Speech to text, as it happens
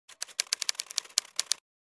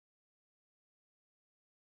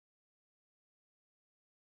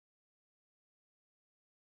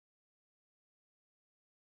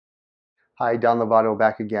Hi, Don Lovato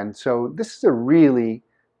back again. So this is a really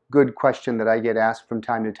good question that I get asked from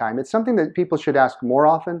time to time. It's something that people should ask more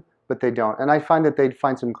often, but they don't. And I find that they'd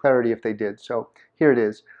find some clarity if they did. So here it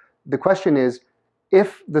is. The question is,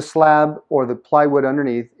 if the slab or the plywood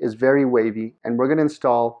underneath is very wavy and we're going to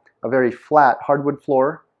install a very flat hardwood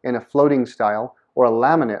floor in a floating style or a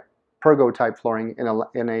laminate pergo type flooring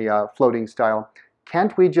in a floating style,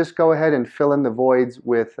 can't we just go ahead and fill in the voids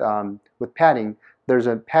with padding? There's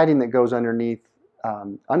a padding that goes underneath,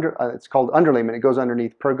 it's called underlayment. It goes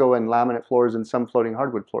underneath pergo and laminate floors and some floating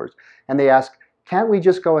hardwood floors. And they ask, can't we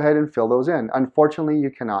just go ahead and fill those in? Unfortunately, you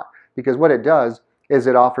cannot, because what it does is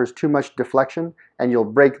it offers too much deflection and you'll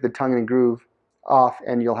break the tongue and groove off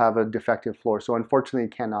and you'll have a defective floor. So unfortunately,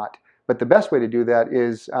 it cannot. But the best way to do that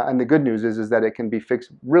is, and the good news is that it can be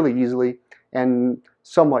fixed really easily and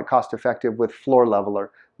somewhat cost effective with floor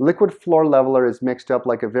leveler. Liquid floor leveler is mixed up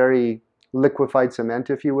like a very liquefied cement,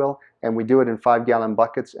 if you will, and we do it in 5-gallon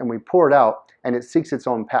buckets and we pour it out and it seeks its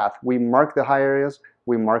own path. We mark the high areas,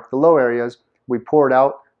 we mark the low areas, we pour it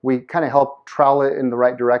out, we kind of help trowel it in the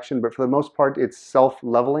right direction, but for the most part it's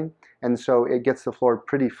self-leveling, and so it gets the floor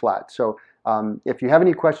pretty flat. So if you have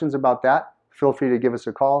any questions about that, feel free to give us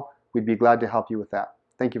a call. We'd be glad to help you with that.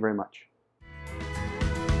 Thank you very much.